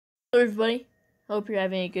Hello everybody, hope you're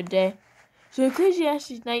having a good day. So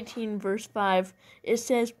Ecclesiastes 19 verse 5, it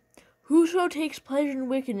says, "Whoso takes pleasure in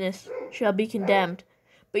wickedness shall be condemned,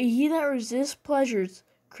 but he that resists pleasures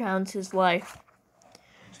crowns his life."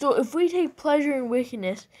 So if we take pleasure in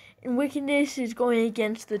wickedness, and wickedness is going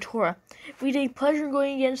against the Torah, if we take pleasure in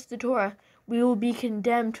going against the Torah, we will be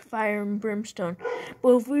condemned to fire and brimstone.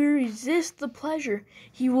 But if we resist the pleasure,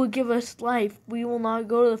 he will give us life. We will not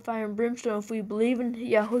go to the fire and brimstone if we believe in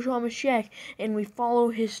Yahushua HaMashiach and we follow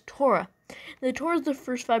his Torah. The Torah is the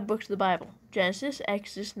first 5 books of the Bible: Genesis,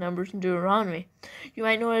 Exodus, Numbers, and Deuteronomy. You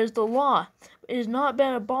might know it as the law. It has not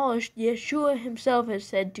been abolished. Yeshua himself has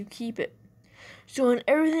said to keep it. So in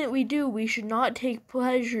everything that we do, we should not take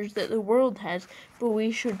pleasures that the world has, but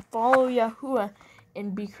we should follow Yahuwah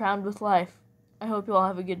and be crowned with life. I hope you all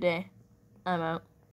have a good day. I'm out.